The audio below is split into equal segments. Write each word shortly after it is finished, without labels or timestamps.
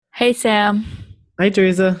Hey Sam, Hi,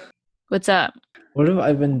 Teresa. what's up? What have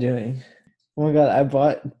I been doing? Oh my God, I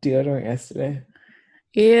bought deodorant yesterday.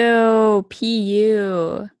 Ew,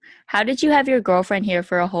 PU. How did you have your girlfriend here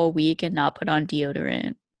for a whole week and not put on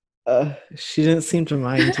deodorant? She didn't seem to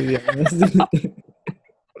mind, to be honest.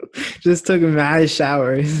 Just took mad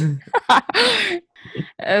showers.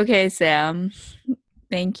 Okay, Sam.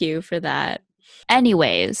 Thank you for that.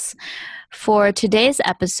 Anyways, for today's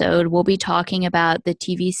episode, we'll be talking about the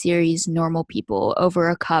TV series Normal People over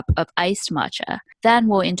a cup of iced matcha. Then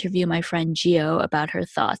we'll interview my friend Gio about her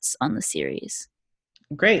thoughts on the series.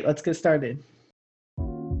 Great, let's get started.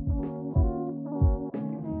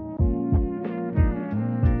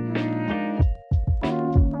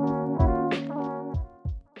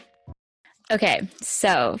 Okay,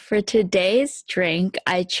 so for today's drink,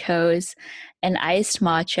 I chose an iced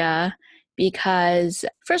matcha because,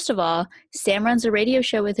 first of all, Sam runs a radio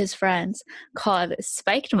show with his friends called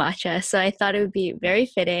Spiked Matcha, so I thought it would be very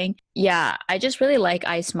fitting. Yeah, I just really like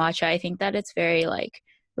iced matcha. I think that it's very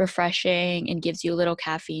refreshing and gives you a little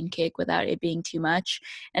caffeine kick without it being too much.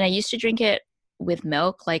 And I used to drink it with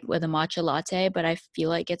milk, like with a matcha latte, but I feel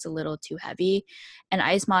like it's a little too heavy. And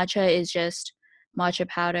iced matcha is just matcha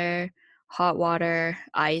powder, hot water,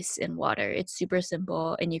 ice, and water. It's super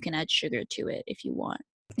simple, and you can add sugar to it if you want.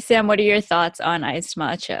 Sam, what are your thoughts on iced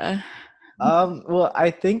matcha? Well,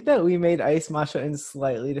 I think that we made iced matcha in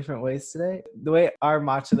slightly different ways today. The way our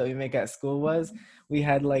matcha that we make at school was we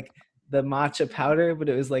had like the matcha powder, but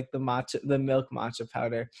it was like the milk matcha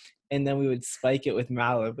powder, and then we would spike it with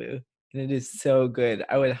Malibu, and it is so good.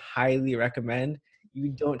 I would highly recommend. You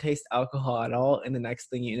don't taste alcohol at all, and the next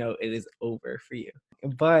thing you know, it is over for you.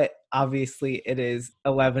 But obviously, it is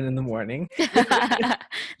 11 in the morning.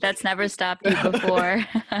 That's never stopped you before.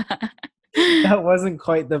 That wasn't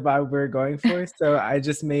quite the vibe we were going for. So I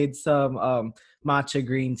just made some matcha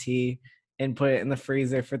green tea and put it in the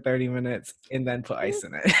freezer for 30 minutes and then put ice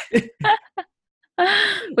in it.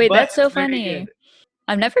 Wait, But that's it's so very funny. good.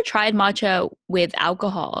 I've never tried matcha with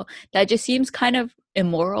alcohol. That just seems kind of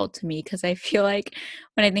immoral to me because I feel like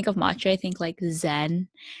when I think of matcha, I think like Zen,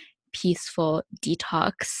 peaceful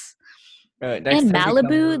detox. Next And time you come, Malibu,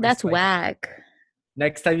 we'll that's spike it. whack.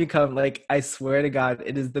 Next time you come, like I swear to God,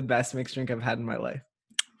 it is the best mixed drink I've had in my life.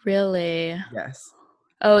 Really? Yes.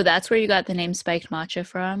 Oh, that's where you got the name Spiked Matcha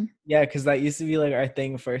from? Yeah, because that used to be like our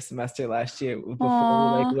thing first semester last year. Before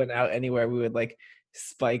we like Aw, went out anywhere, we would like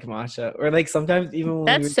spike matcha. Or like sometimes even when we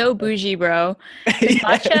that's were so bougie, bro. Because yeah.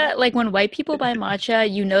 matcha, like when white people buy matcha,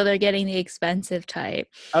 you know they're getting the expensive type.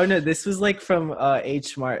 Oh no, this was like from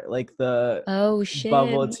H Mart, like the Oh shit.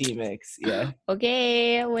 bubble tea mix. Yeah.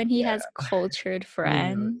 Okay, when he Yeah. has cultured You know,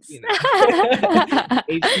 friends. you know.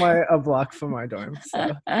 H Mart a block from our dorm.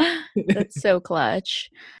 So That's so clutch.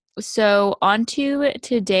 So, on to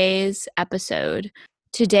today's episode.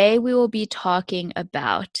 Today, we will be talking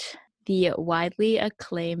about the widely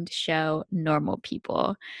acclaimed show Normal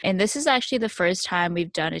People. And this is actually the first time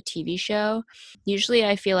we've done a TV show. Usually,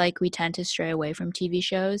 I feel like we tend to stray away from TV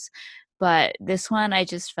shows, but this one I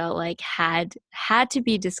just felt like had to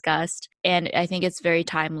be discussed, and I think it's very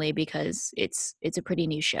timely because it's a pretty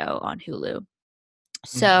new show on Hulu. Mhm.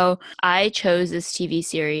 So I chose this TV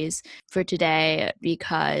series for today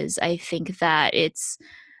because I think that it's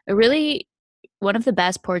a really one of the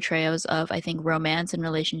best portrayals of, I think, romance and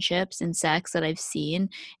relationships and sex that I've seen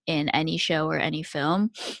in any show or any film.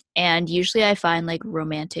 And usually I find like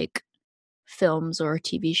romantic films or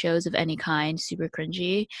TV shows of any kind super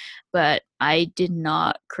cringy, but I did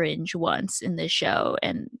not cringe once in this show,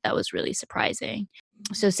 and that was really surprising.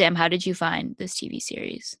 So, Sam, how did you find this TV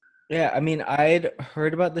series? Yeah, I mean, I'd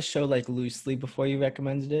heard about the show like loosely before you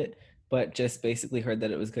recommended it, but just basically heard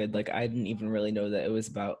that it was good. Like I didn't even really know that it was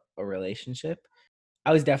about a relationship.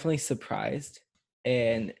 I was definitely surprised,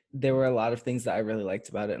 and there were a lot of things that I really liked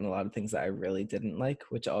about it and a lot of things that I really didn't like,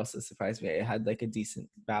 which also surprised me. It had like a decent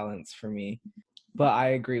balance for me. But I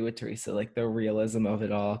agree with Teresa, like the realism of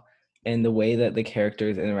it all and the way that the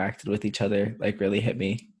characters interacted with each other like really hit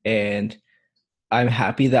me. And I'm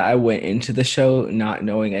happy that I went into the show not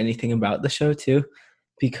knowing anything about the show too,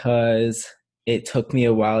 because it took me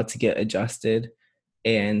a while to get adjusted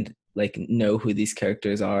and like know who these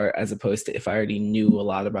characters are, as opposed to if I already knew a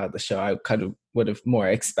lot about the show, I kind of would have more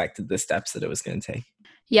expected the steps that it was going to take.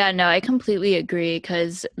 Yeah, no, I completely agree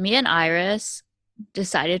because me and Iris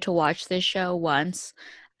decided to watch this show once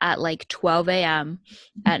at like 12 a.m.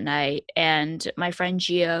 at night. And my friend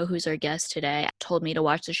Gio, who's our guest today, told me to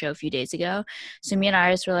watch the show a few days ago. So me and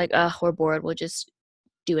Iris were like, oh, we're bored. We'll just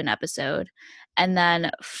do an episode. And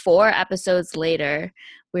then 4 episodes later,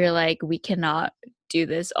 we were like, we cannot do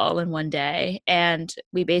this all in one day. And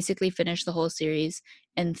we basically finished the whole series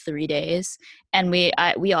in 3 days. And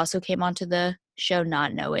we also came onto the show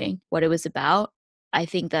not knowing what it was about. I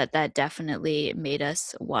think that definitely made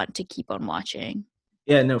us want to keep on watching.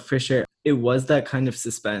 Yeah, no, for sure. It was that kind of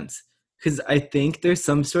suspense. Because I think there's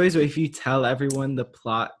some stories where if you tell everyone the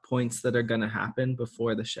plot points that are going to happen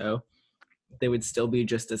before the show, they would still be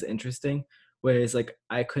just as interesting. Whereas, like,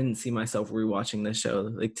 I couldn't see myself rewatching the show.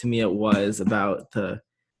 Like, to me, it was about the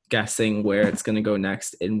guessing where it's going to go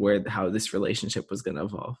next and how this relationship was going to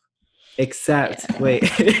evolve. Except, Yeah.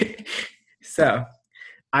 wait. So,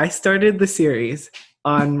 I started the series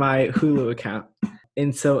on my Hulu account.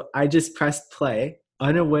 And so I just pressed play,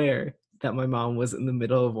 unaware that my mom was in the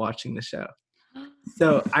middle of watching the show.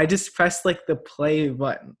 So I just pressed like the play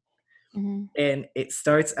button. Mhm. And it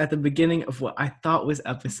starts at the beginning of what I thought was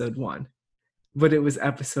episode 1, but it was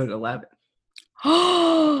episode 11.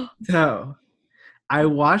 So I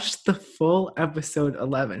watched the full episode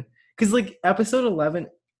 11 because, like, episode 11,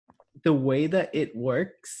 the way that it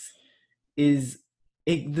works is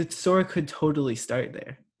the story could totally start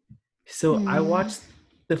there. So I watched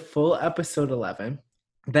the full episode 11,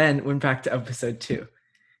 then went back to episode 2,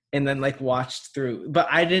 and then like watched through. But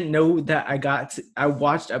I didn't know that I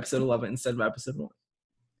watched episode 11 instead of episode 1.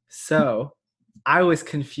 So I was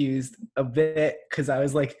confused a bit because I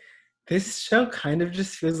was like, this show kind of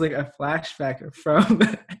just feels like a flashback from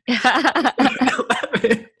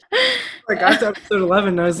 11. I got to episode 11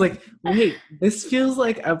 and I was like, wait, this feels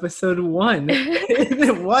like episode 1. And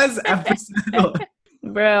it was episode 11.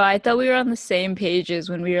 Bro, I thought we were on the same pages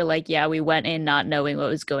when we were like, yeah, we went in not knowing what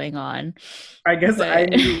was going on. I guess I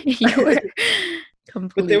knew. You were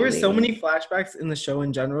completely. But there were so many flashbacks in the show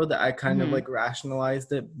in general that I kind of Mhm. like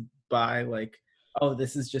rationalized it by like, oh,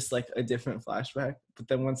 this is just like a different flashback. But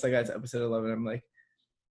then once I got to episode 11, I'm like,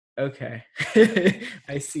 okay,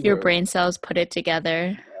 I see. Your brain cells put it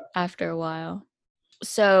together after a while.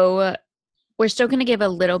 So we're still going to give a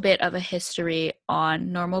little bit of a history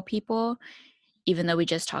on Normal People, even though we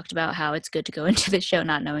just talked about how it's good to go into the show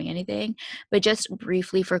not knowing anything. But just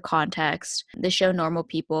briefly for context, the show Normal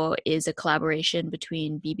People is a collaboration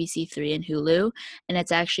between BBC Three and Hulu, and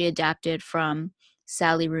it's actually adapted from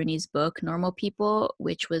Sally Rooney's book, Normal People,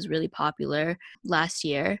 which was really popular last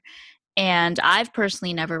year. And I've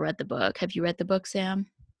personally never read the book. Have you read the book, Sam?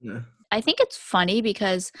 No. I think it's funny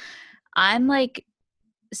because I'm like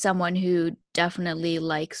someone who definitely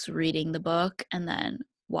likes reading the book and then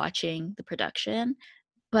watching the production.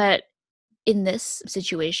 But in this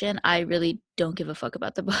situation, I really don't give a fuck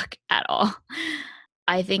about the book at all.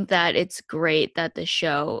 I think that it's great that the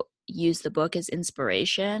show used the book as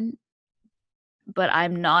inspiration, but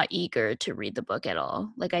I'm not eager to read the book at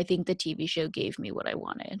all. Like, I think the TV show gave me what I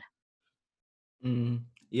wanted.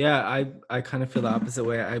 Yeah, I kind of feel the opposite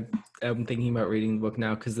way. I'm thinking about reading the book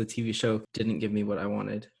now because the TV show didn't give me what I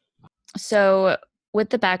wanted. So, with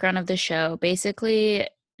the background of the show, basically,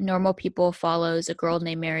 Normal People follows a girl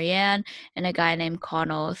named Marianne and a guy named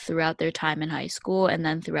Connell throughout their time in high school and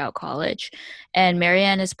then throughout college. And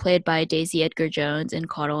Marianne is played by Daisy Edgar Jones and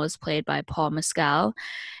Connell is played by Paul Mescal.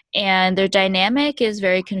 And their dynamic is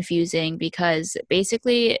very confusing because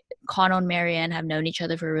basically Connell and Marianne have known each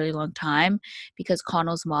other for a really long time because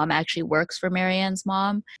Connell's mom actually works for Marianne's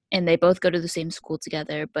mom, and they both go to the same school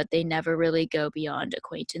together, but they never really go beyond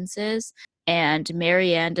acquaintances. And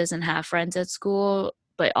Marianne doesn't have friends at school,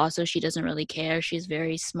 but also she doesn't really care. She's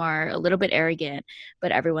very smart, a little bit arrogant,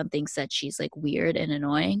 but everyone thinks that she's like weird and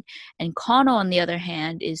annoying. And Connell, on the other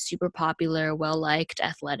hand, is super popular, well-liked,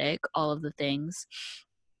 athletic, all of the things.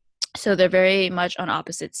 So they're very much on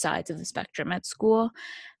opposite sides of the spectrum at school.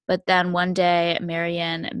 But then one day,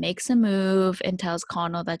 Marianne makes a move and tells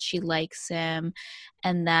Connell that she likes him.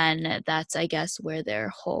 And then that's, I guess, where their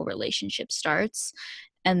whole relationship starts.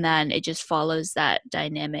 And then it just follows that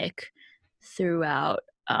dynamic throughout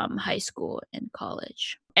high school and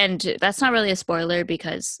college. And that's not really a spoiler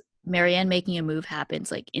because Marianne making a move happens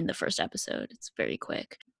like in the first episode. It's very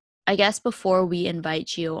quick. I guess before we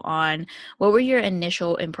invite you on, what were your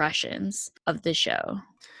initial impressions of the show?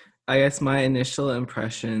 I guess my initial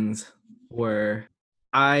impressions were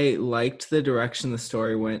I liked the direction the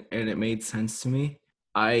story went and it made sense to me.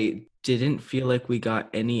 I didn't feel like we got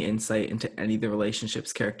any insight into any of the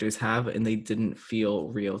relationships characters have, and they didn't feel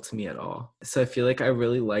real to me at all. So I feel like I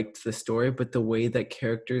really liked the story, but the way that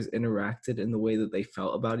characters interacted and the way that they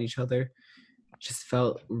felt about each other just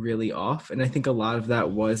felt really off. And I think a lot of that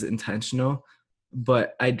was intentional,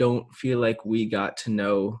 but I don't feel like we got to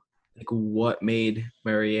know like what made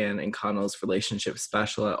Marianne and Connell's relationship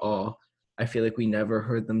special at all. I feel like we never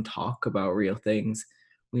heard them talk about real things.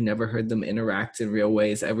 We never heard them interact in real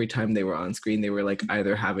ways. Every time they were on screen, they were like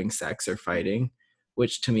either having sex or fighting,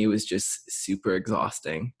 which to me was just super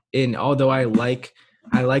exhausting. And although I liked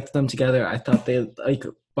them together, I thought they like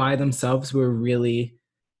by themselves were really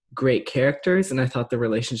great characters, and I thought the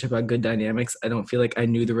relationship had good dynamics. I don't feel like I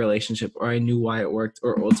knew the relationship or I knew why it worked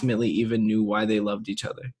or ultimately even knew why they loved each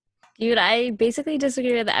other. Dude, I basically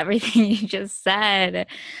disagree with everything you just said.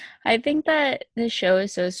 I think that the show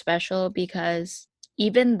is so special because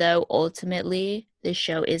even though ultimately the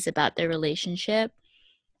show is about their relationship,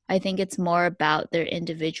 I think it's more about their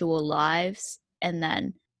individual lives and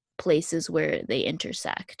then places where they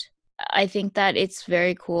intersect. I think that it's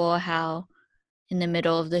very cool how in the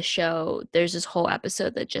middle of the show, there's this whole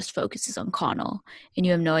episode that just focuses on Connell, and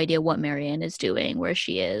you have no idea what Marianne is doing, where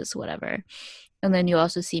she is, whatever. And then you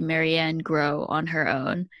also see Marianne grow on her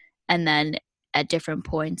own, and then at different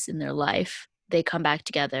points in their life, they come back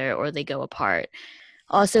together or they go apart.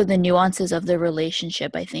 Also, the nuances of their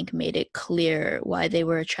relationship, I think, made it clear why they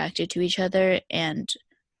were attracted to each other and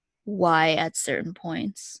why at certain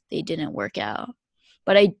points they didn't work out.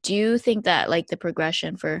 But I do think that like the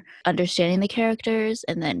progression for understanding the characters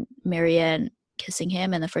and then Marianne kissing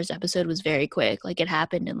him in the first episode was very quick. Like it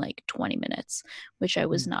happened in like 20 minutes, which I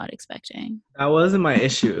was not expecting. That wasn't my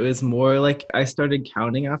issue. It was more like I started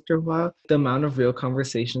counting after a while. The amount of real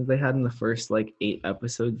conversations they had in the first like 8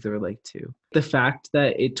 episodes, there were like two. The fact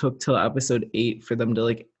that it took till episode 8 for them to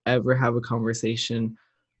like ever have a conversation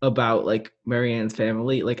about like Marianne's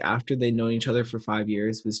family, like after they'd known each other for 5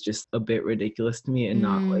 years, was just a bit ridiculous to me and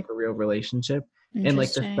not like a real relationship. And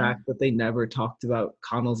like the Interesting. fact that they never talked about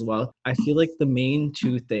Connell's wealth. I feel like the main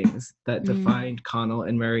two things that defined Connell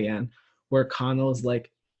and Marianne were Connell's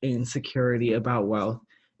like insecurity about wealth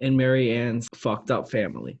and Marianne's fucked up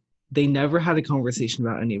family. They never had a conversation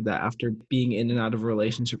about any of that after being in and out of a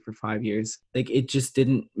relationship for 5 years. Like it just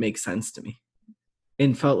didn't make sense to me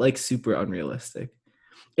and felt like super unrealistic.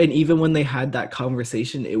 And even when they had that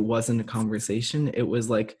conversation, it wasn't a conversation. It was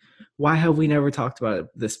like, why have we never talked about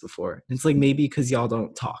this before? It's like maybe because y'all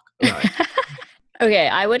don't talk about it. Okay,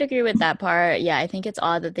 I would agree with that part. Yeah, I think it's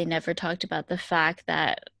odd that they never talked about the fact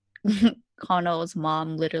that Connell's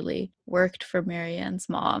mom literally worked for Marianne's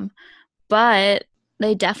mom. But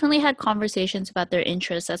they definitely had conversations about their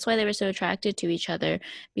interests. That's why they were so attracted to each other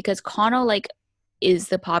because Connell like is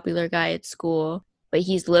the popular guy at school, but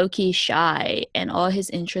he's low-key shy and all his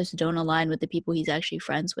interests don't align with the people he's actually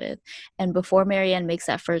friends with. And before Marianne makes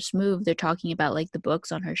that first move, they're talking about like the books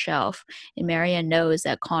on her shelf. And Marianne knows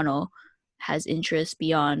that Connell has interests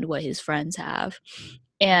beyond what his friends have.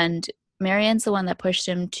 And Marianne's the one that pushed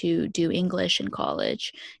him to do English in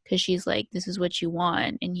college because she's like, this is what you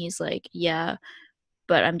want. And he's like, yeah,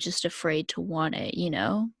 but I'm just afraid to want it, you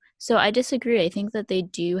know? So I disagree. I think that they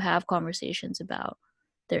do have conversations about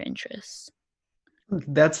their interests.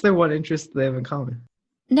 That's their one interest they have in common.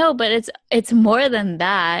 No, but it's more than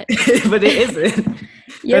that. But it isn't.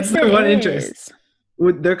 Yes, That's their it one interest.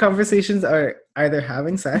 is. Their conversations are either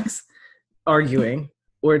having sex, arguing,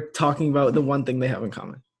 or talking about the one thing they have in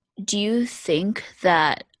common. Do you think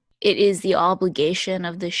that it is the obligation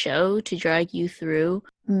of the show to drag you through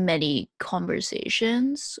many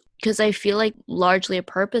conversations? Because I feel like largely a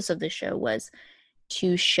purpose of the show was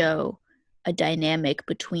to show a dynamic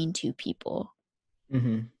between two people.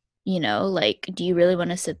 Mm-hmm. You know, like, do you really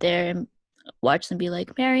want to sit there and watch them be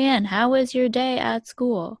like, Marianne, how was your day at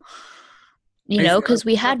school? You know, because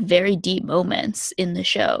we had very deep moments in the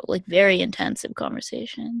show, like very intensive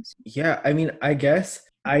conversations. Yeah, I mean, I guess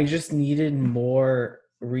I just needed more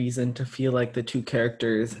reason to feel like the two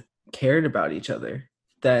characters cared about each other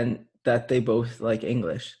than that they both like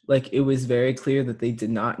English. Like it was very clear that they did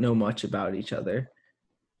not know much about each other.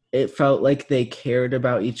 It felt like they cared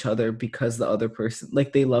about each other because the other person,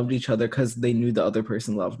 like they loved each other because they knew the other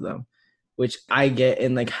person loved them, which I get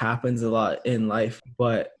and like happens a lot in life,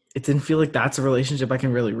 but it didn't feel like that's a relationship I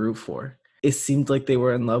can really root for. It seemed like they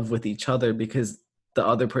were in love with each other because the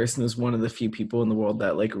other person was one of the few people in the world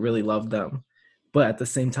that like really loved them. But at the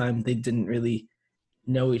same time, they didn't really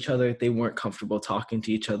know each other. They weren't comfortable talking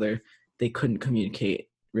to each other. They couldn't communicate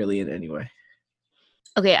really in any way.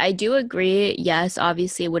 Okay, I do agree. Yes,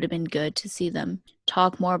 obviously it would have been good to see them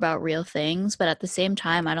talk more about real things, but at the same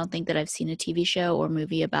time, I don't think that I've seen a TV show or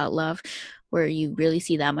movie about love where you really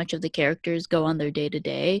see that much of the characters go on their day to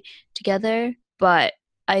day together. But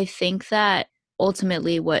I think that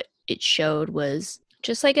ultimately what it showed was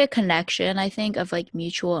just like a connection, I think, of like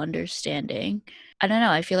mutual understanding. I don't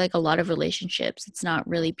know. I feel like a lot of relationships, it's not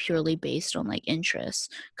really purely based on like interests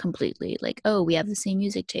completely. Like, oh, we have the same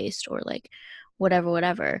music taste or like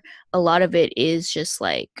whatever. A lot of it is just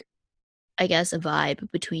like I guess, a vibe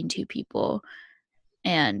between two people.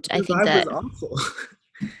 And I The think vibe was that, awful.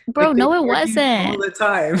 bro, Like they no, it argued all wasn't. the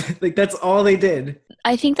time. Like that's all they did.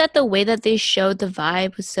 I think that the way that they showed the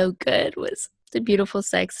vibe was so good was the beautiful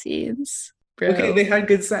sex scenes, Okay, bro. they had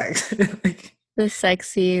good sex. Like The sex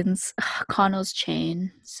scenes, Connell's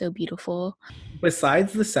chain, so beautiful.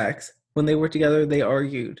 besides the sex, when they were together, they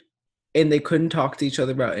argued and they couldn't talk to each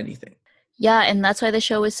other about anything. Yeah, and that's why the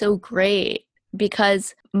show was so great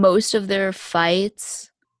because most of their fights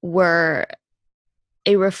were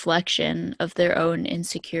a reflection of their own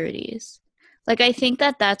insecurities. Like, I think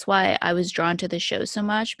that that's why I was drawn to the show so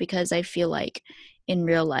much because I feel like in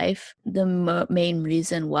real life, the main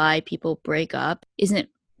reason why people break up isn't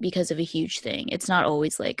because of a huge thing. It's not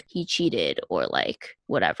always like he cheated or like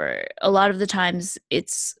whatever. A lot of the times,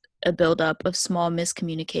 it's a buildup of small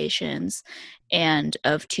miscommunications and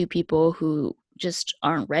of two people who just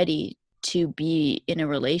aren't ready to be in a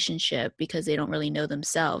relationship because they don't really know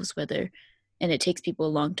themselves, whether, and it takes people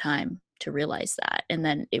a long time to realize that, and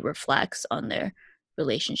then it reflects on their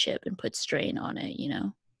relationship and puts strain on it, you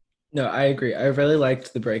know. No, I agree. I really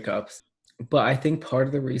liked the breakups. But I think part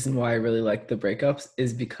of the reason why I really liked the breakups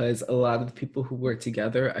is because a lot of the people who were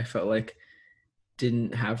together, I felt like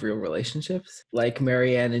didn't have real relationships, like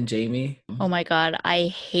Marianne and Jamie. Oh my god, I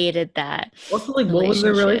hated that Also, like, what was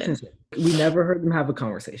their relationship. relationship? We never heard them have a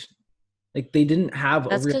conversation. Like, they didn't have a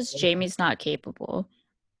That's real. because Jamie's not capable.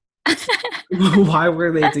 Why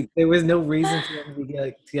were they? There was no reason for them to be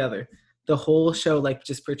like together. The whole show like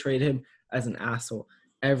just portrayed him as an asshole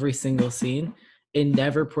every single scene. It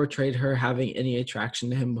never portrayed her having any attraction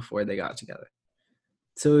to him before they got together.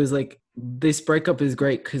 So it was like this breakup is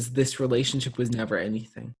great because this relationship was never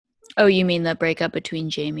anything. Oh, you mean the breakup between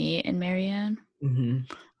Jamie and Marianne? Mm-hmm.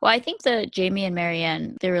 Well, I think that Jamie and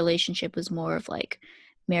Marianne, their relationship was more of like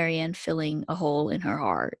Marianne filling a hole in her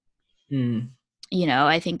heart. Mm. You know,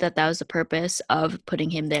 I think that that was the purpose of putting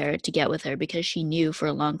him there to get with her because she knew for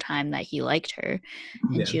a long time that he liked her.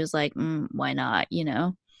 And Yeah. she was like, why not? You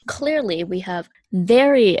know, clearly we have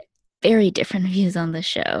very, very different views on the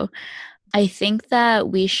show. I think that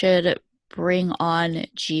we should bring on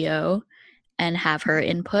Geo and have her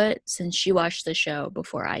input since she watched the show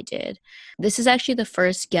before I did. This is actually the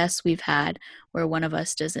first guest we've had where one of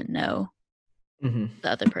us doesn't know Mm-hmm. the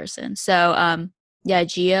other person. So, yeah,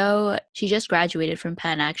 Geo, she just graduated from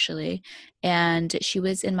Penn actually, and she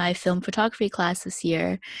was in my film photography class this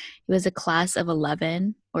year. It was a class of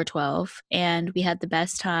 11 or 12, and we had the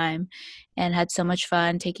best time and had so much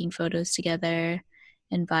fun taking photos together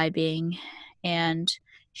and vibing. And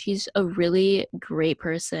she's a really great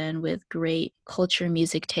person with great culture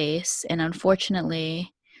music tastes. And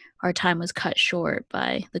unfortunately, our time was cut short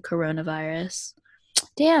by the coronavirus.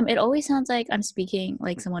 Damn, it always sounds like I'm speaking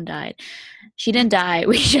like someone died. She didn't die.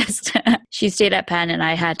 We just, she stayed at Penn and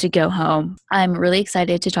I had to go home. I'm really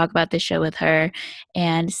excited to talk about this show with her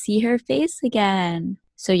and see her face again.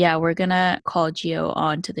 So, yeah, we're going to call Geo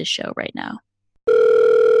on to this show right now.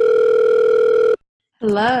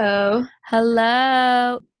 Hello.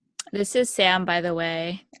 Hello. This is Sam, by the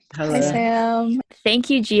way. Hello. Hi, Sam. Thank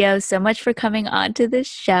you, Geo, so much for coming on to the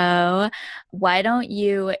show. Why don't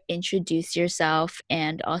you introduce yourself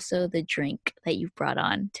and also the drink that you've brought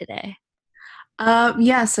on today?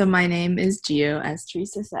 Yeah, so my name is Gio, as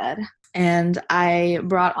Teresa said, and I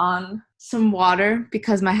brought on some water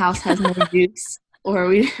because my house has no juice, or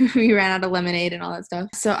we ran out of lemonade and all that stuff.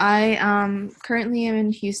 So I currently am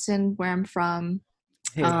in Houston, where I'm from.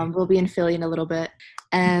 Hey. We'll be in Philly in a little bit,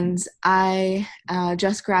 and I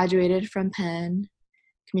just graduated from Penn,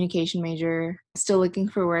 communication major. Still looking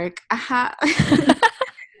for work. I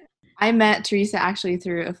met Teresa actually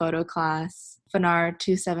through a photo class. Fanar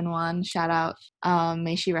 271, shout out.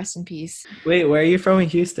 May she rest in peace. Wait, where are you from in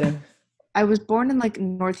Houston? I was born in like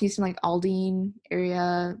North Houston, like Aldine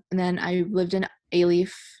area, and then I lived in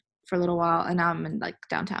Alief for a little while, and now I'm in like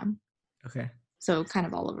downtown. Okay. So kind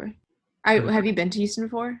of all over. All right, have you been to Houston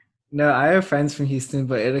before? No, I have friends from Houston,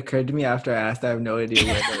 but it occurred to me after I asked, I have no idea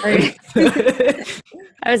where they live.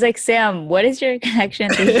 I was like, Sam, what is your connection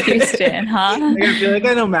to Houston, huh? Like, I feel like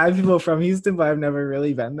I know mad people from Houston, but I've never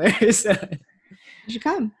really been there. So. You should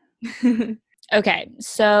come. Okay,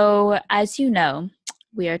 so as you know,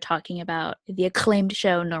 we are talking about the acclaimed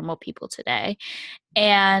show Normal People today.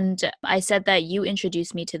 And I said that you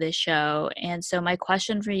introduced me to this show. And so my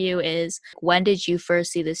question for you is, when did you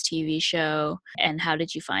first see this TV show and how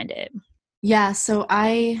did you find it? Yeah, so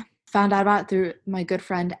I found out about it through my good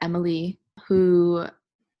friend Emily, who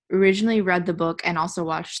originally read the book and also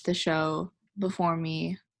watched the show before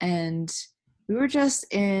me. And we were just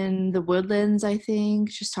in the Woodlands, I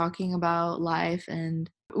think, just talking about life. And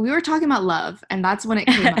We were talking about love, and that's when it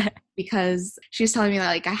came up because she was telling me that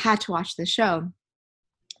like I had to watch this show.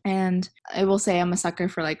 And I will say I'm a sucker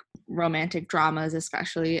for like romantic dramas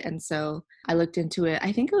especially, and so I looked into it.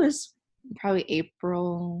 I think it was probably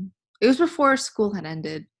April. It was before school had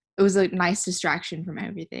ended. It was a nice distraction from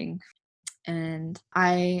everything. And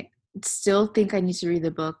I still think I need to read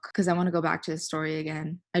the book because I want to go back to the story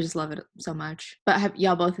again. I just love it so much. But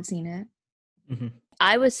y'all both have seen it? Mm-hmm.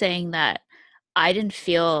 I was saying that I didn't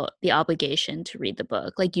feel the obligation to read the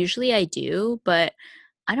book. Like usually I do, but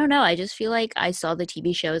I don't know. I just feel like I saw the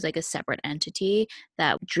TV show as like a separate entity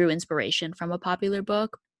that drew inspiration from a popular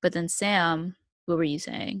book. But then Sam, what were you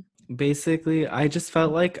saying? Basically, I just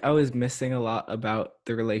felt like I was missing a lot about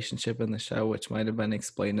the relationship in the show, which might have been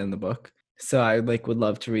explained in the book. So I like would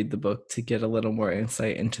love to read the book to get a little more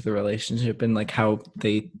insight into the relationship and like how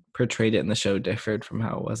they portrayed it in the show differed from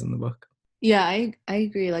how it was in the book. Yeah, I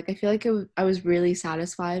agree. Like I feel like I was really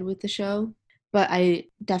satisfied with the show, but I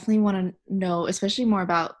definitely want to know, especially more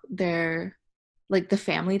about their like the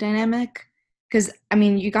family dynamic, because I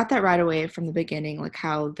mean, you got that right away from the beginning, like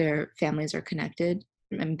how their families are connected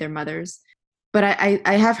and their mothers. But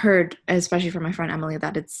I have heard, especially from my friend Emily,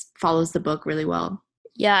 that it follows the book really well.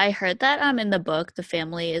 Yeah, I heard that in the book the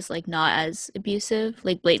family is like not as abusive,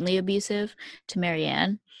 like blatantly abusive to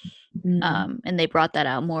Marianne. And they brought that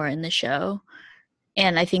out more in the show.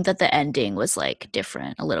 And I think that the ending was like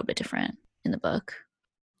different, a little bit different in the book.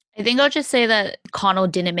 I think I'll just say that Connell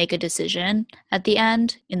didn't make a decision at the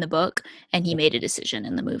end in the book, and he made a decision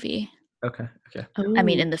in the movie. Okay. I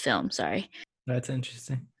mean, in the film, sorry. That's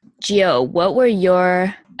interesting. Gio, what were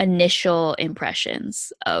your initial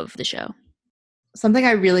impressions of the show? Something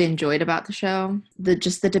I really enjoyed about the show, the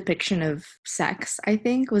depiction of sex, I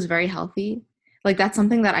think, was very healthy. Like that's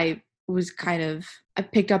something that I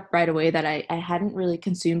picked up right away, that I hadn't really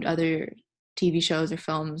consumed other TV shows or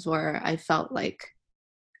films where I felt like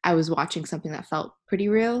I was watching something that felt pretty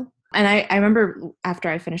real. And I remember after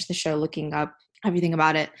I finished the show looking up everything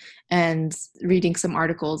about it and reading some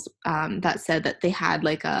articles that said that they had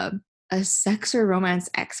like a sex or romance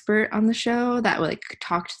expert on the show that like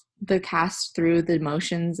talked the cast through the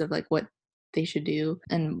motions of like what they should do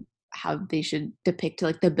and how they should depict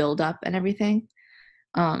like the build up and everything,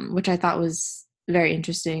 which I thought was very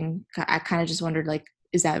interesting. I kind of just wondered like,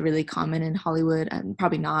 is that really common in Hollywood? And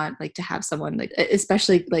probably not, like to have someone like,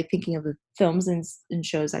 especially like thinking of the films and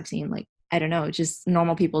shows I've seen, like, I don't know, just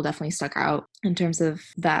normal people definitely stuck out in terms of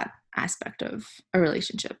that aspect of a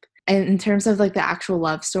relationship. And in terms of like the actual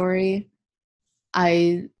love story,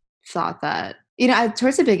 I thought that, you know,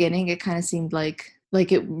 towards the beginning, it kind of seemed like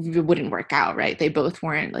it wouldn't work out, right? They both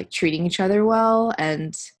weren't like treating each other well.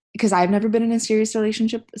 And because I've never been in a serious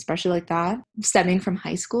relationship, especially like that, stemming from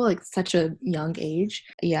high school, like such a young age.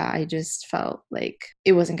 Yeah, I just felt like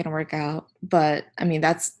it wasn't going to work out. But I mean,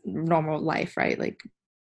 that's normal life, right? Like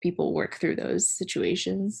people work through those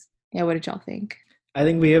situations. Yeah, what did y'all think? I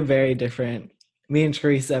think we have me and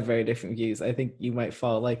Teresa have very different views. I think you might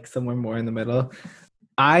fall like somewhere more in the middle.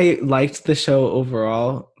 I liked the show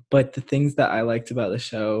overall, but the things that I liked about the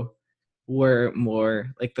show were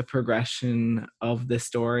more like the progression of the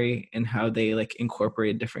story and how they like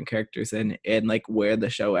incorporated different characters in and like where the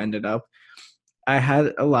show ended up. I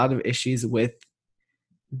had a lot of issues with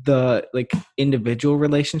the like individual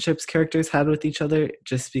relationships characters had with each other,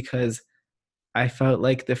 just because I felt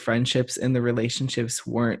like the friendships and the relationships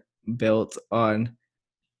weren't built on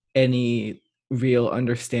any real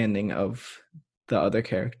understanding of the other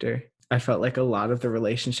character. I felt like a lot of the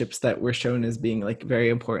relationships that were shown as being like very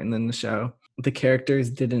important in the show, the characters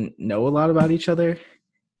didn't know a lot about each other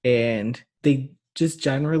and they just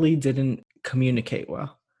generally didn't communicate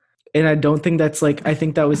well. And I don't think that's like, I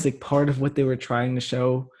think that was like part of what they were trying to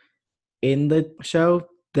show in the show,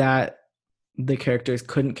 that the characters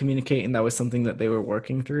couldn't communicate and that was something that they were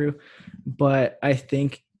working through. But I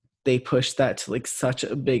think they pushed that to like such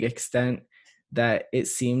a big extent that it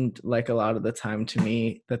seemed like a lot of the time to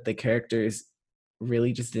me that the characters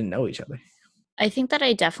really just didn't know each other. I think that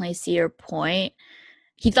I definitely see your point.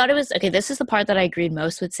 He thought it was, okay, this is the part that I agreed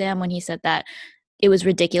most with Sam when he said that it was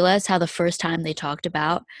ridiculous how the first time they talked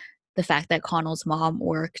about the fact that Connell's mom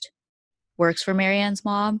works for Marianne's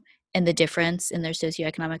mom and the difference in their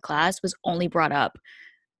socioeconomic class was only brought up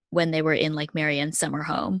when they were in like Marianne's summer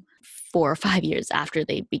home 4 or 5 years after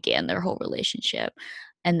they began their whole relationship.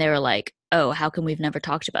 And they were like, oh, how come we've never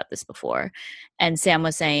talked about this before? And Sam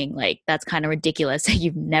was saying, like, that's kind of ridiculous that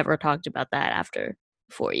you've never talked about that after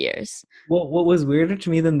 4 years. Well, what was weirder to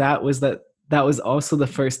me than that was that was also the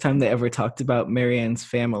first time they ever talked about Marianne's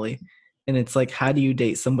family. And it's like, how do you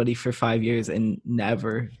date somebody for 5 years and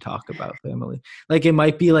never talk about family? Like, it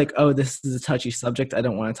might be like, oh, this is a touchy subject, I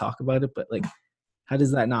don't want to talk about it, but like, how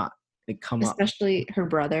does that not like come up? Especially her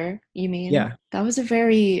brother, you mean? Yeah. That was a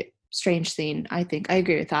very strange scene, I think. I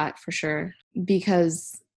agree with that for sure.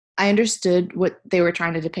 Because I understood what they were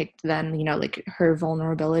trying to depict then, you know, like her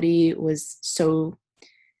vulnerability was so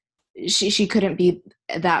she couldn't be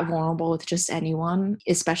that vulnerable with just anyone,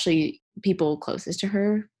 especially people closest to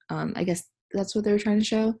her. I guess that's what they were trying to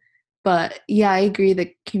show. But yeah, I agree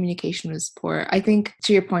that communication was poor. I think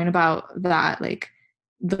to your point about that, like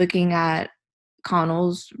looking at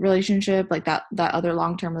Connell's relationship, like that other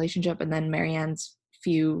long-term relationship, and then Marianne's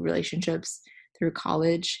few relationships through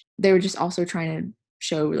college, they were just also trying to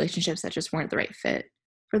show relationships that just weren't the right fit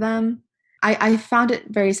for them. I found it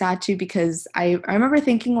very sad too because I remember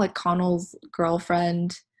thinking like Connell's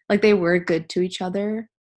girlfriend, like they were good to each other,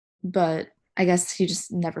 but I guess he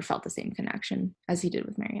just never felt the same connection as he did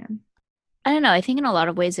with Marianne. I don't know. I think in a lot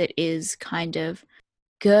of ways it is kind of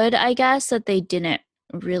good, I guess, that they didn't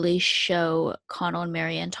really show Connell and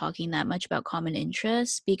Marianne talking that much about common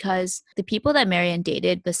interests, because the people that Marianne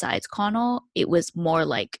dated besides Connell, it was more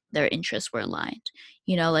like their interests were aligned.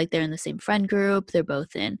 You know, like they're in the same friend group, they're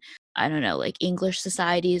both in, I don't know, like English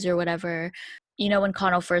societies or whatever. You know, when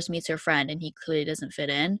Connell first meets her friend and he clearly doesn't fit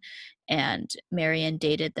in, and Marianne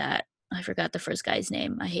dated that, I forgot the first guy's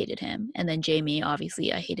name, I hated him. And then Jamie,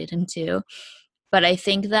 obviously, I hated him too. But I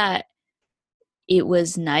think that it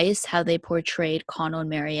was nice how they portrayed Connell and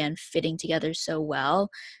Marianne fitting together so well,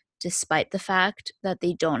 despite the fact that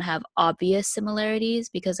they don't have obvious similarities,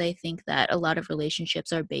 because I think that a lot of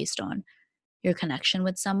relationships are based on your connection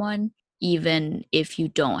with someone, even if you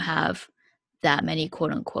don't have that many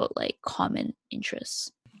quote unquote like common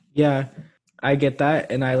interests. Yeah, I get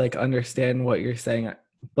that, and I like understand what you're saying,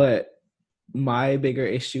 but my bigger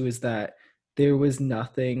issue is that there was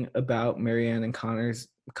nothing about Marianne and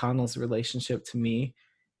Connell's relationship to me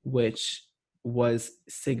which was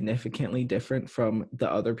significantly different from the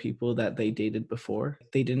other people that they dated before.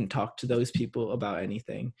 They didn't talk to those people about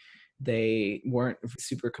anything. They weren't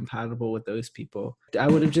super compatible with those people. I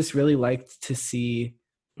would have just really liked to see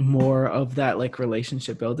more of that like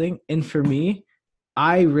relationship building. And for me,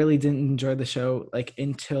 I really didn't enjoy the show like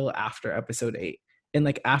until after episode 8. And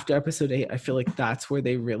like after episode 8, I feel like that's where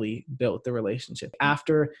they really built the relationship.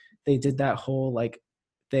 After they did that whole like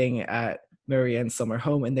thing at Marianne's summer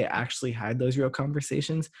home and they actually had those real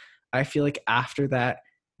conversations, I feel like after that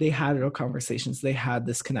they had real conversations. They had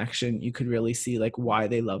this connection. You could really see like why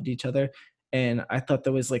they loved each other. And I thought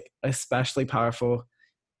that was like especially powerful.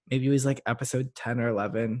 Maybe it was like episode 10 or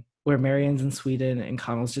 11 where Marianne's in Sweden and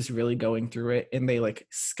Connell's just really going through it, and they like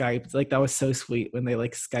Skyped. Like that was so sweet when they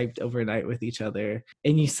like Skyped overnight with each other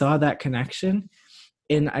and you saw that connection.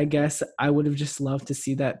 And I guess I would have just loved to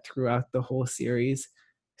see that throughout the whole series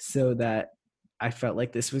so that I felt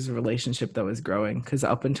like this was a relationship that was growing, because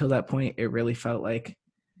up until that point it really felt like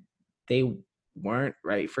they weren't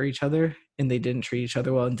right for each other and they didn't treat each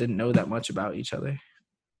other well and didn't know that much about each other.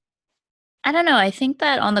 I don't know. I think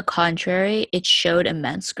that on the contrary, it showed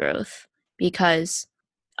immense growth, because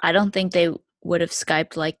I don't think they would have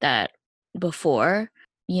Skyped like that before,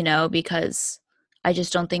 you know, because I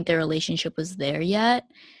just don't think their relationship was there yet.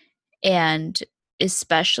 And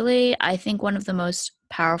especially, I think one of the most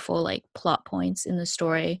powerful like plot points in the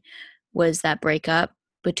story was that breakup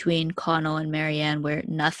between Connell and Marianne, where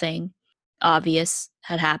nothing obvious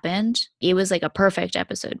had happened. It was like a perfect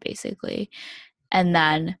episode, basically. And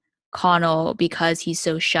then Connell, because he's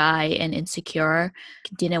so shy and insecure,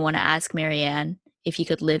 didn't want to ask Marianne if he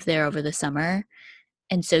could live there over the summer.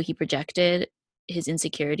 And so he projected his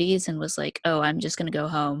insecurities and was like, oh, I'm just going to go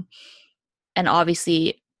home. And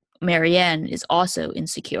obviously, Marianne is also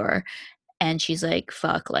insecure. And she's like,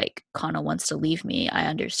 fuck, like, Connell wants to leave me. I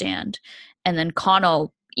understand. And then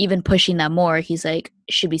Connell, even pushing that more, he's like,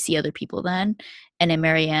 should we see other people then? And in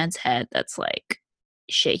Marianne's head, that's like,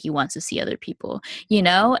 shit, he wants to see other people, you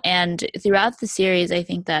know? And throughout the series, I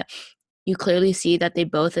think that you clearly see that they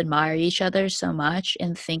both admire each other so much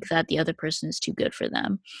and think that the other person is too good for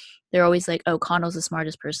them. They're always like, oh, Connell's the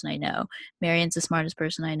smartest person I know. Marianne's the smartest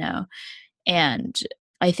person I know. And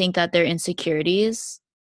I think that their insecurities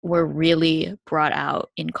were really brought out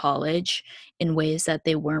in college in ways that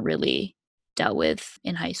they weren't really dealt with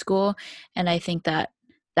in high school. And I think that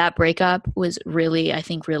that breakup was really, I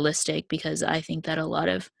think, realistic, because I think that a lot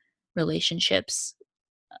of relationships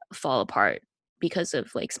fall apart because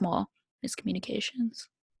of like small miscommunications.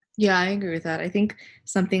 Yeah, I agree with that. I think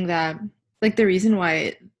something that, like, the reason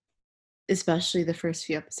why, especially the first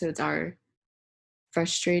few episodes, are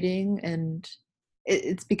frustrating and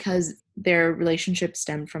it's because their relationship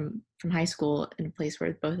stemmed from high school, in a place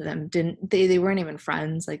where both of them they weren't even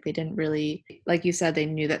friends. Like, they didn't really, like you said, they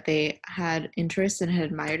knew that they had interests and had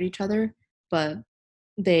admired each other, but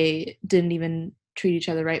they didn't even treat each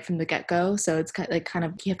other right from the get-go. So it's kind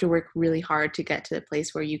of you have to work really hard to get to the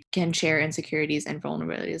place where you can share insecurities and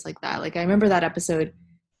vulnerabilities like that. Like, I remember that episode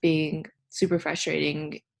being super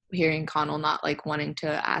frustrating, hearing Connell not like wanting to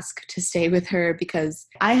ask to stay with her, because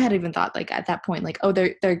I had even thought, like, at that point, like, oh,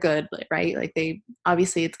 they're good, right? Like, they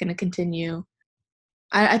obviously, it's going to continue.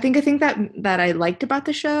 I think that I liked about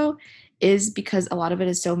the show is because a lot of it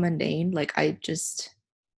is so mundane. Like,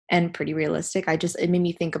 and pretty realistic. It made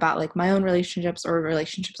me think about like my own relationships, or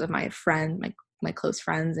relationships of my close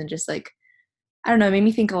friends, and just like, I don't know, it made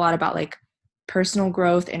me think a lot about like personal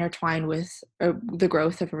growth intertwined with the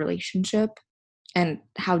growth of a relationship, and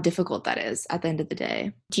how difficult that is at the end of the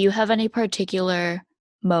day. Do you have any particular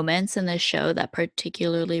moments in this show that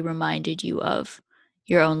particularly reminded you of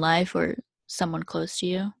your own life or someone close to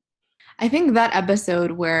you? I think that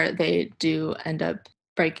episode where they do end up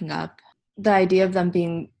breaking up, the idea of them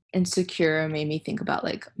being insecure made me think about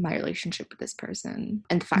like my relationship with this person,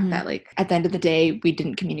 and the fact that like at the end of the day we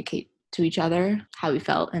didn't communicate to each other how we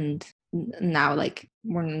felt, and now like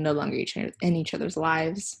we're no longer in each other's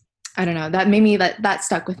lives. I don't know, that made me that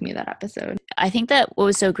stuck with me, that episode. I think that what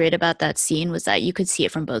was so great about that scene was that you could see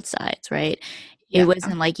it from both sides, right? Yeah. It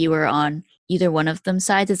wasn't like you were on either one of them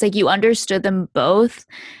sides. It's like you understood them both,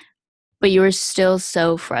 but you were still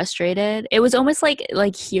so frustrated. It was almost like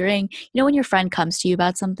hearing, when your friend comes to you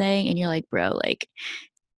about something and you're like, bro, like,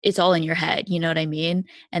 it's all in your head, you know what I mean?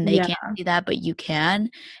 And they Yeah. can't see that, but you can.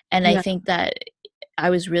 And I think that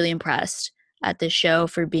I was really impressed at the show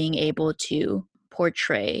for being able to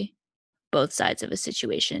portray both sides of a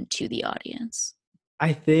situation to the audience.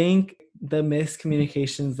 I think the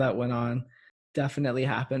miscommunications that went on definitely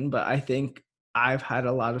happened, but I think I've had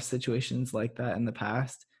a lot of situations like that in the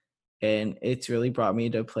past, and it's really brought me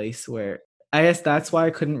to a place where I guess that's why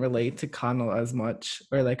I couldn't relate to Connell as much,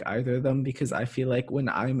 or like either of them, because I feel like when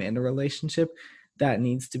I'm in a relationship, that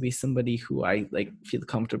needs to be somebody who I like feel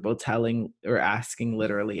comfortable telling or asking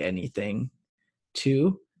literally anything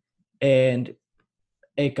to. And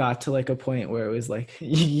it got to like a point where it was like,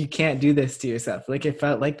 you can't do this to yourself. Like, it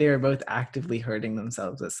felt like they were both actively hurting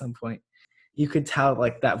themselves at some point. You could tell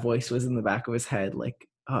like that voice was in the back of his head, like,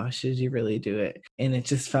 oh, should you really do it? And it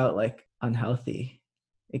just felt like unhealthy.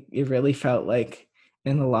 It really felt like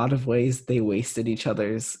in a lot of ways they wasted each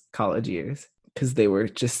other's college years, because they were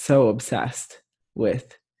just so obsessed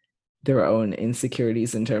with their own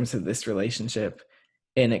insecurities in terms of this relationship,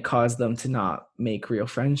 and it caused them to not make real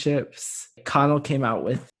friendships. Connell came out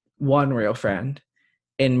with one real friend,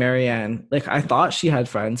 and Marianne, like, I thought she had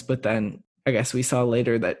friends, but then I guess we saw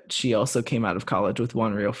later that she also came out of college with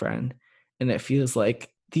one real friend. And it feels like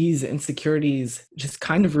these insecurities just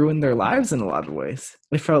kind of ruined their lives in a lot of ways.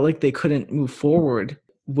 It felt like they couldn't move forward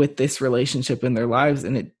with this relationship in their lives,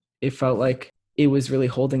 and it felt like it was really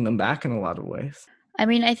holding them back in a lot of ways. I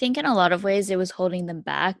mean, I think in a lot of ways it was holding them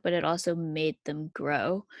back, but it also made them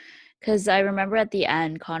grow. Because I remember at the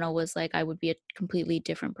end, Connell was like, I would be a completely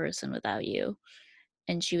different person without you.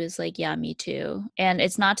 And she was like, yeah, me too. And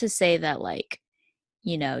it's not to say that, like,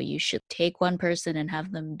 you should take one person and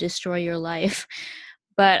have them destroy your life.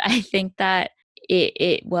 But I think that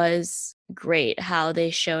it was great how they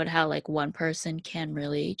showed how, like, one person can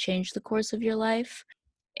really change the course of your life.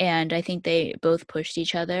 And I think they both pushed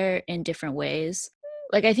each other in different ways.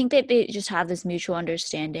 Like, I think that they just have this mutual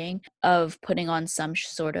understanding of putting on some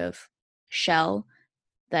sort of shell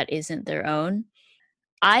that isn't their own.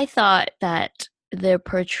 I thought that the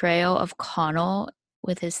portrayal of Connell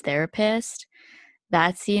with his therapist,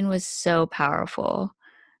 that scene was so powerful.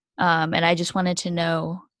 And I just wanted to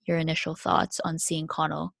know your initial thoughts on seeing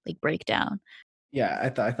Connell like break down. Yeah, I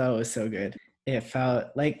thought it was so good. It felt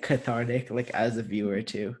like cathartic, like as a viewer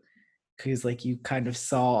too, because like you kind of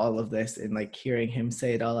saw all of this and like hearing him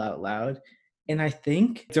say it all out loud. And I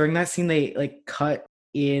think during that scene they like cut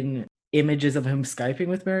in images of him Skyping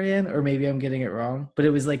with Marianne, or maybe I'm getting it wrong, but it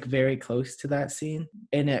was like very close to that scene,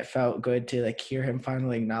 and it felt good to like hear him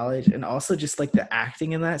finally acknowledge. And also just like the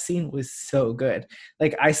acting in that scene was so good.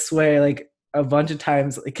 Like, I swear, like a bunch of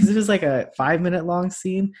times, because it was like a 5-minute long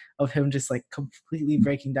scene of him just like completely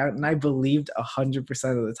breaking down, and I believed 100%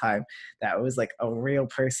 of the time that was like a real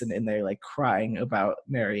person in there like crying about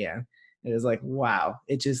Marianne. It was like, wow,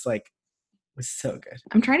 it just like was so good.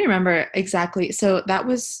 I'm trying to remember exactly. So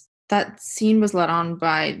that scene was led on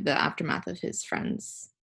by the aftermath of his friend's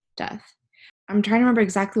death. I'm trying to remember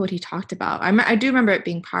exactly what he talked about. I do remember it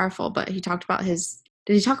being powerful, but he talked about his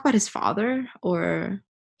Did he talk about his father or?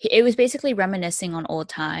 It was basically reminiscing on old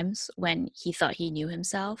times when he thought he knew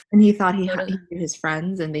himself. And he thought he Sort of. knew his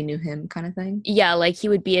friends and they knew him, kind of thing. Yeah, like he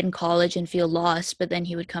would be in college and feel lost, but then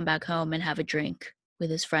he would come back home and have a drink with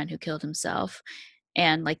his friend who killed himself.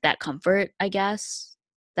 And like that comfort, I guess,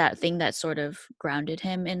 that thing that sort of grounded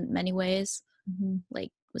him in many ways,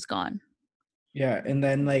 like was gone. Yeah, and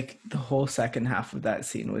then like the whole second half of that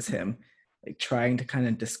scene was him like trying to kind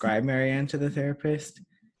of describe Marianne to the therapist,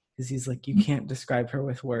 because he's like, you can't describe her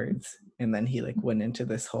with words. And then he like went into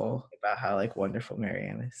this whole about how like wonderful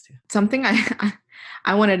Marianne is too. Something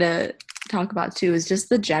I wanted to talk about too is just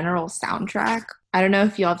the general soundtrack. I don't know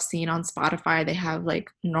if y'all have seen on Spotify, they have like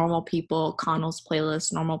Normal People, Connell's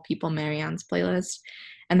playlist, Normal People, Marianne's playlist,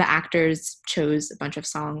 and the actors chose a bunch of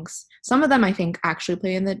songs. Some of them I think actually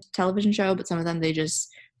play in the television show, but some of them they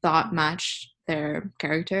just thought matched their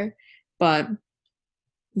character. But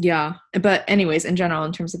yeah, but anyways, in general,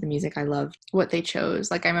 in terms of the music, I love what they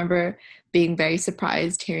chose. Like I remember being very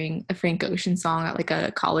surprised hearing a Frank Ocean song at like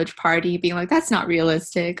a college party, being like, that's not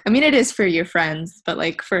realistic. I mean, it is for your friends, but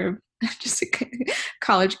like for just a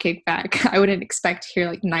college kickback, I wouldn't expect to hear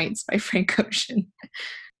like Nights by Frank Ocean.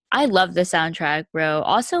 I love the soundtrack, bro.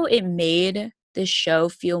 Also, it made the show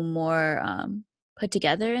feel more put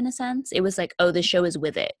together in a sense. It was like, oh, the show is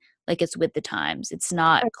with it. Like it's with the times. It's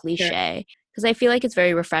not cliche. Because I feel like it's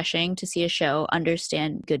very refreshing to see a show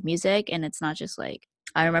understand good music, and it's not just like,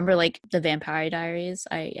 I remember like the Vampire Diaries.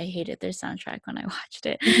 I hated their soundtrack when I watched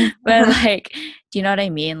it. But like, do you know what I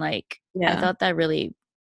mean? Like, I thought that really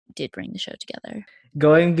did bring the show together.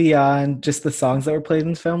 Going beyond just the songs that were played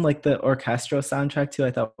in the film, like the orchestral soundtrack too,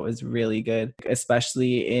 I thought was really good,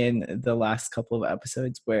 especially in the last couple of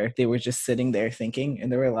episodes where they were just sitting there thinking, and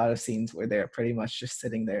there were a lot of scenes where they're pretty much just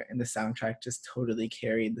sitting there, and the soundtrack just totally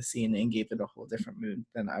carried the scene and gave it a whole different mood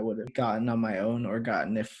than I would have gotten on my own or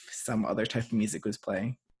gotten if some other type of music was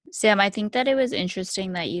playing. Sam, I think that it was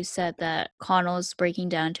interesting that you said that Connell's breaking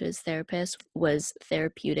down to his therapist was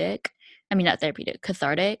therapeutic. I mean, not therapeutic,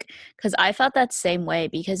 cathartic, because I felt that same way,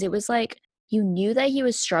 because it was like you knew that he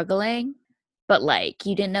was struggling, but like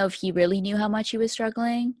you didn't know if he really knew how much he was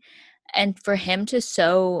struggling. And for him to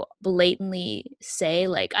so blatantly say,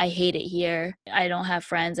 like, I hate it here, I don't have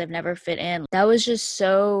friends, I've never fit in, that was just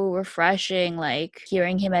so refreshing, like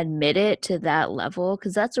hearing him admit it to that level,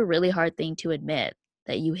 because that's a really hard thing to admit,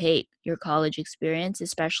 that you hate your college experience,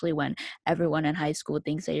 especially when everyone in high school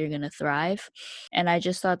thinks that you're going to thrive. And I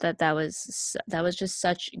just thought that that was just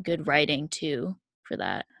such good writing too for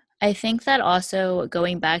that. I think that also,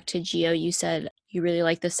 going back to Gio, you said you really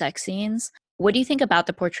like the sex scenes. What do you think about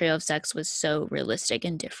the portrayal of sex was so realistic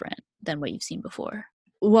and different than what you've seen before?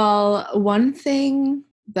 Well, one thing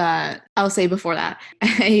that I'll say before that,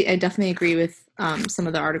 I definitely agree with some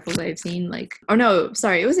of the articles I've seen. Like, or no,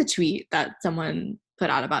 sorry, it was a tweet that someone put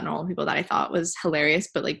out about Normal People that I thought was hilarious,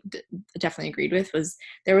 but like definitely agreed with, was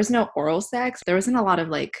there was no oral sex. There wasn't a lot of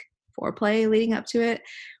like foreplay leading up to it,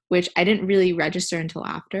 which I didn't really register until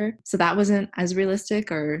after. So that wasn't as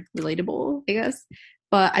realistic or relatable, I guess.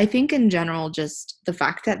 But I think in general, just the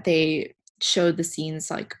fact that they showed the scenes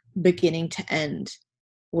like beginning to end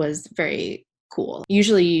was very cool.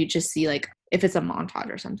 Usually you just see like, if it's a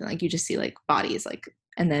montage or something, like you just see like bodies, like,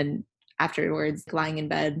 and then afterwards lying in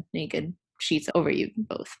bed naked, sheets over you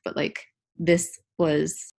both. But like this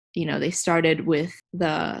was, you know, they started with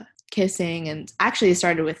the kissing, and actually it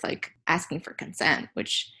started with like asking for consent,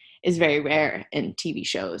 which is very rare in TV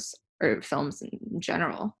shows or films in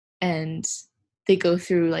general. And they go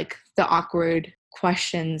through like the awkward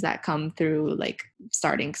questions that come through like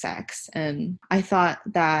starting sex. And I thought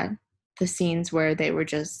that the scenes where they were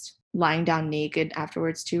just lying down naked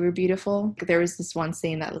afterwards too were beautiful. There was this one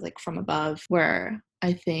scene that was like from above where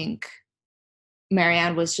I think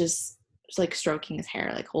Marianne was just like stroking his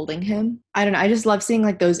hair, like holding him. I don't know. I just love seeing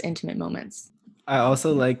like those intimate moments. I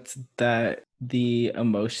also liked that the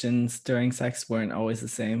emotions during sex weren't always the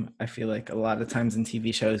same. I feel like a lot of times in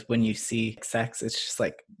TV shows, when you see sex, it's just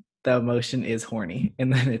like the emotion is horny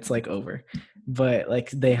and then it's like over. But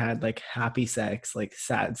like they had like happy sex, like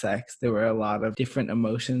sad sex. There were a lot of different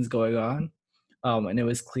emotions going on. And it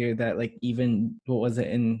was clear that like even, what was it,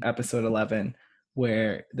 in episode 11,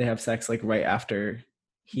 where they have sex like right after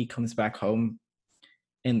he comes back home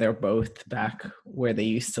and they're both back where they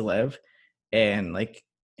used to live, and like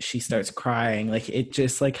she starts crying, like it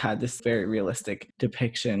just like had this very realistic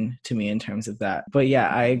depiction to me in terms of that. But yeah,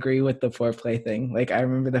 I agree with the foreplay thing. Like I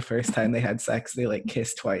remember the first time they had sex, they like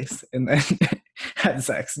kissed twice and then had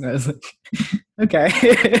sex, and I was like,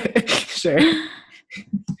 okay. Sure.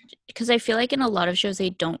 Because I feel like in a lot of shows they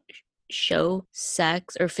don't show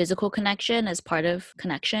sex or physical connection as part of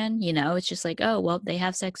connection. It's just like, oh, well, they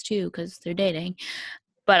have sex too because they're dating.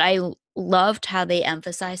 But I loved how they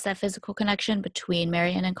emphasized that physical connection between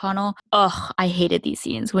Marianne and Connell. Ugh, I hated these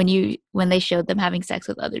scenes when they showed them having sex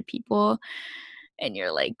with other people, and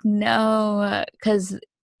you're like, no, because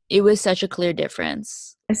it was such a clear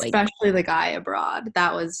difference. Especially the guy abroad.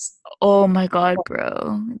 That was... Oh my God,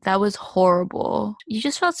 bro. That was horrible. You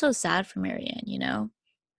just felt so sad for Marianne.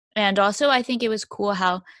 And also, I think it was cool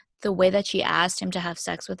how the way that she asked him to have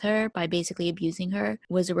sex with her by basically abusing her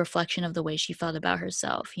was a reflection of the way she felt about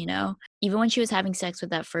herself, Even when she was having sex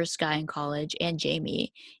with that first guy in college and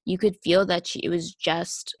Jamie, you could feel that it was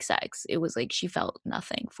just sex. It was like she felt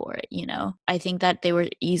nothing for it, I think that they were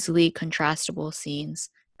easily contrastable scenes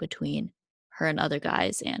between her and other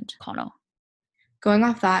guys and Connell. Going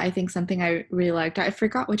off that, I think something I really liked, I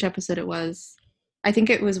forgot which episode it was. I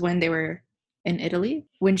think it was when they were in Italy,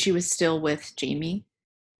 when she was still with Jamie.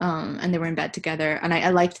 And they were in bed together. And I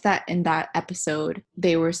liked that in that episode,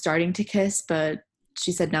 they were starting to kiss, but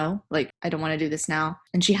she said no, like, I don't want to do this now.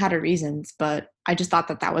 And she had her reasons, but I just thought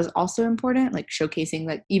that was also important, like showcasing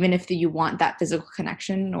that even if you want that physical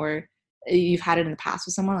connection or you've had it in the past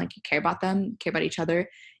with someone, like you care about them, care about each other.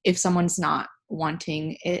 If someone's not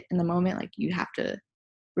wanting it in the moment, like you have to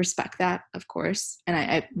respect that, of course. And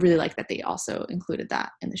I really like that they also included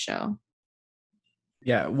that in the show.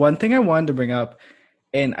 Yeah, one thing I wanted to bring up,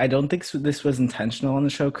 and I don't think this was intentional on the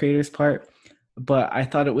show creator's part, but I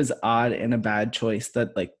thought it was odd and a bad choice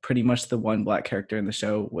that like pretty much the one Black character in the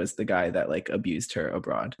show was the guy that like abused her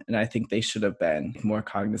abroad. And I think they should have been more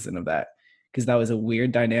cognizant of that, because that was a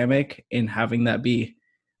weird dynamic in having that be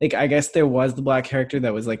like, I guess there was the Black character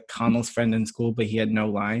that was like Connell's friend in school, but he had no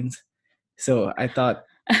lines. So I thought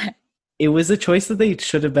it was a choice that they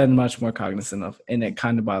should have been much more cognizant of. And it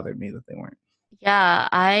kind of bothered me that they weren't. Yeah,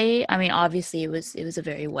 I mean, obviously it was a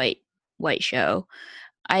very white show.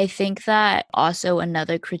 I think that also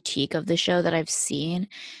another critique of the show that I've seen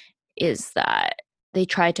is that they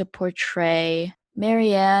try to portray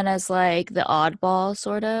Marianne as like the oddball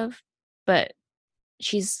sort of, but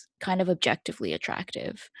she's kind of objectively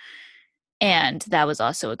attractive. And that was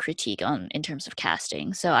also a critique in terms of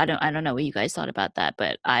casting. So I don't know what you guys thought about that,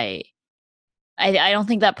 but I don't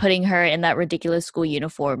think that putting her in that ridiculous school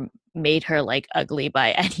uniform made her like ugly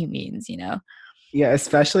by any means, Yeah,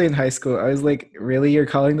 especially in high school. I was like, really? You're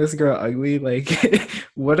calling this girl ugly? Like,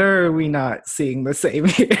 what are we not seeing the same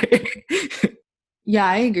here? Yeah,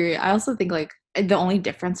 I agree. I also think like the only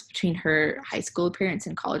difference between her high school appearance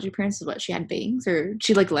and college appearance is what she had bangs, or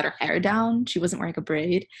she like let her hair down. She wasn't wearing a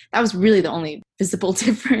braid. That was really the only visible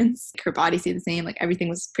difference. Her body stayed the same. Like everything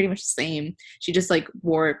was pretty much the same. She just like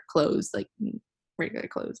wore clothes, like regular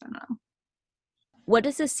clothes. I don't know. What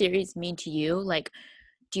does this series mean to you? Like,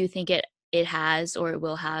 do you think it has or it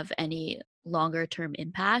will have any longer term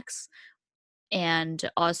impacts? And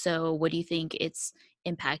also, what do you think its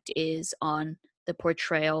impact is on the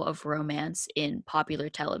portrayal of romance in popular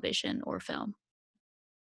television or film?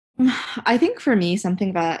 I think for me,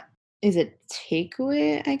 something that is a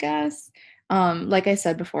takeaway, I guess. Like I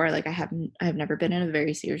said before, like I have never been in a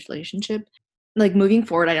very serious relationship. Like moving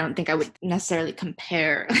forward, I don't think I would necessarily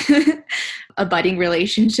compare a budding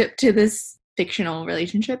relationship to this fictional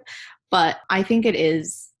relationship, but I think it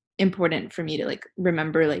is important for me to like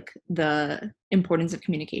remember like the importance of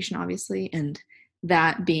communication, obviously, and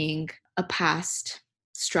that being a past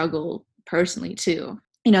struggle personally too.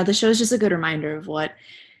 The show is just a good reminder of what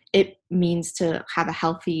it means to have a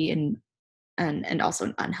healthy and also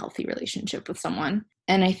an unhealthy relationship with someone.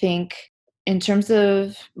 And I think in terms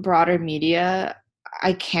of broader media,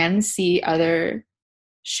 I can see other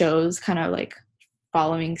shows kind of like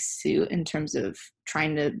following suit in terms of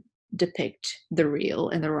trying to depict the real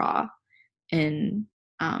and the raw in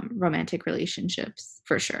romantic relationships,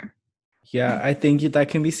 for sure. Yeah, I think that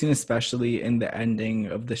can be seen especially in the ending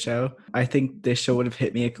of the show. I think this show would have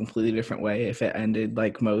hit me a completely different way if it ended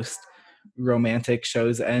like most romantic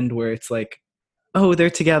shows end, where it's like, oh, they're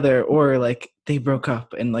together, or like they broke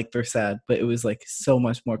up and like they're sad. But it was like so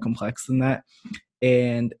much more complex than that.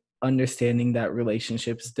 And understanding that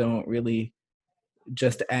relationships don't really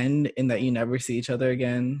just end in that you never see each other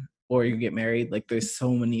again or you get married. Like there's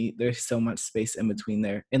so much space in between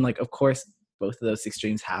there. And like, of course, both of those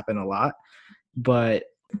extremes happen a lot, but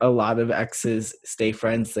a lot of exes stay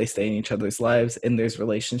friends, they stay in each other's lives, and there's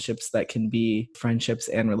relationships that can be friendships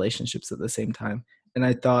and relationships at the same time. And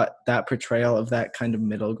I thought that portrayal of that kind of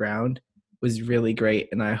middle ground was really great.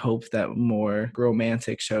 And I hope that more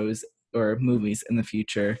romantic shows or movies in the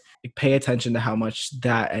future pay attention to how much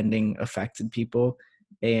that ending affected people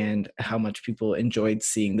and how much people enjoyed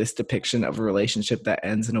seeing this depiction of a relationship that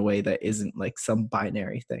ends in a way that isn't like some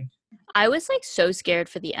binary thing. I was like so scared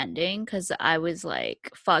for the ending because I was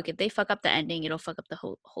like, fuck, if they fuck up the ending, it'll fuck up the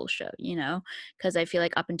whole show, you know? Because I feel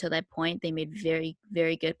like up until that point, they made very,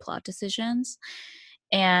 very good plot decisions.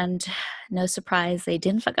 And no surprise, they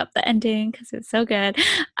didn't fuck up the ending because it's so good.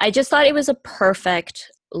 I just thought it was a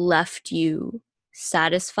perfect left you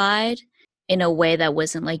satisfied in a way that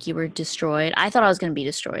wasn't like you were destroyed. I thought I was going to be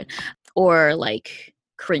destroyed or like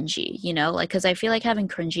cringy, you know, like because I feel like having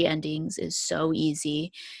cringy endings is so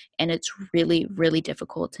easy and it's really, really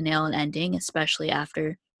difficult to nail an ending, especially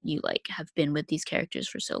after you like have been with these characters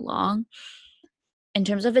for so long. In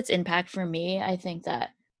terms of its impact for me, I think that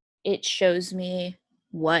it shows me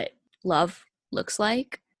what love looks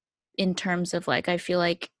like in terms of like, I feel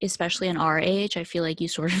like, especially in our age, I feel like you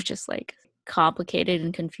sort of just like complicated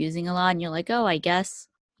and confusing a lot. And you're like, oh, I guess,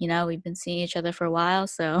 you know, we've been seeing each other for a while.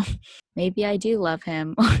 So maybe I do love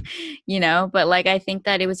him, you know, but like, I think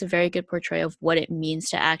that it was a very good portrayal of what it means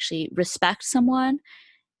to actually respect someone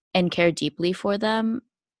and care deeply for them.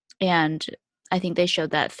 And I think they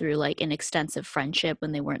showed that through like an extensive friendship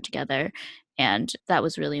when they weren't together. And that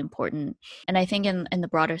was really important. And I think in the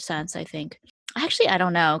broader sense, I think, actually, I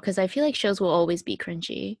don't know, because I feel like shows will always be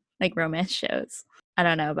cringy, like romance shows. I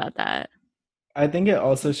don't know about that. I think it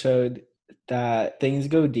also showed that things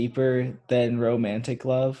go deeper than romantic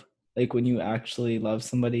love, like when you actually love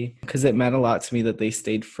somebody, because it meant a lot to me that they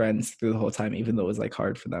stayed friends through the whole time, even though it was like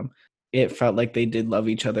hard for them. It felt like they did love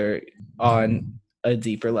each other on a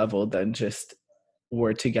deeper level than just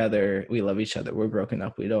we're together, we love each other, we're broken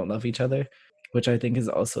up, we don't love each other, which I think is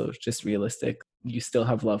also just realistic. You still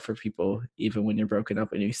have love for people even when you're broken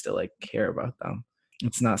up and you still like care about them.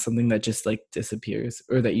 It's not something that just like disappears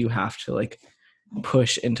or that you have to like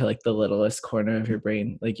push into like the littlest corner of your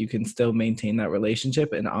brain. Like you can still maintain that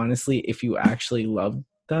relationship, and honestly, if you actually loved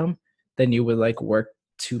them, then you would like work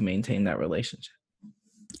to maintain that relationship.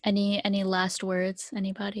 Any last words,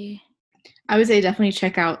 anybody? I would say definitely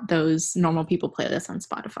check out those Normal People playlists on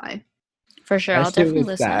Spotify. For sure, I'll definitely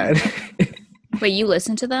listen. Wait, you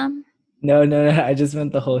listen to them? No, I just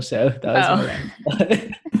meant the whole show. That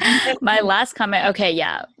was my last comment. Okay,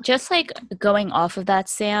 yeah. Just like going off of that,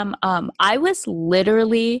 Sam, I was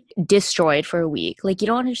literally destroyed for a week. Like, you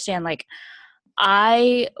don't understand. Like,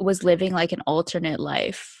 I was living like an alternate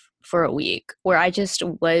life for a week where I just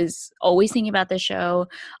was always thinking about the show.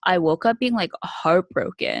 I woke up being like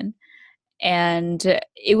heartbroken. And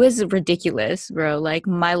it was ridiculous, bro. Like,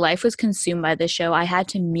 my life was consumed by the show. I had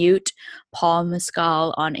to mute Paul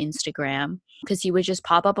Mescal on Instagram because he would just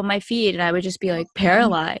pop up on my feed and I would just be like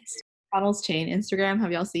paralyzed. Connell's chain Instagram.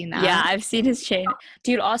 Have y'all seen that? Yeah, I've seen his chain.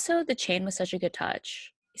 Dude, also the chain was such a good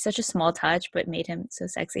touch. Such a small touch, but made him so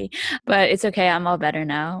sexy. But it's okay. I'm all better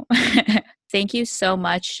now. Thank you so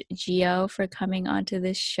much, Gio, for coming onto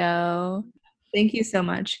this show. Thank you so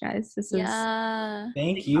much, guys. This is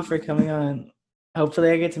Thank you for coming on. Hopefully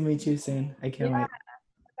I get to meet you soon. I can't wait.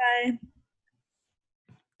 Bye.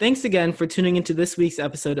 Thanks again for tuning into this week's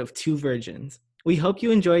episode of Two Virgins. We hope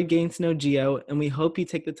you enjoyed getting to know Gio, and we hope you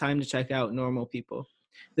take the time to check out Normal People.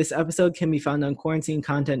 This episode can be found on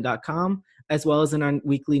quarantinecontent.com, as well as in our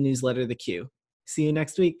weekly newsletter, The Q. See you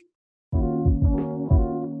next week.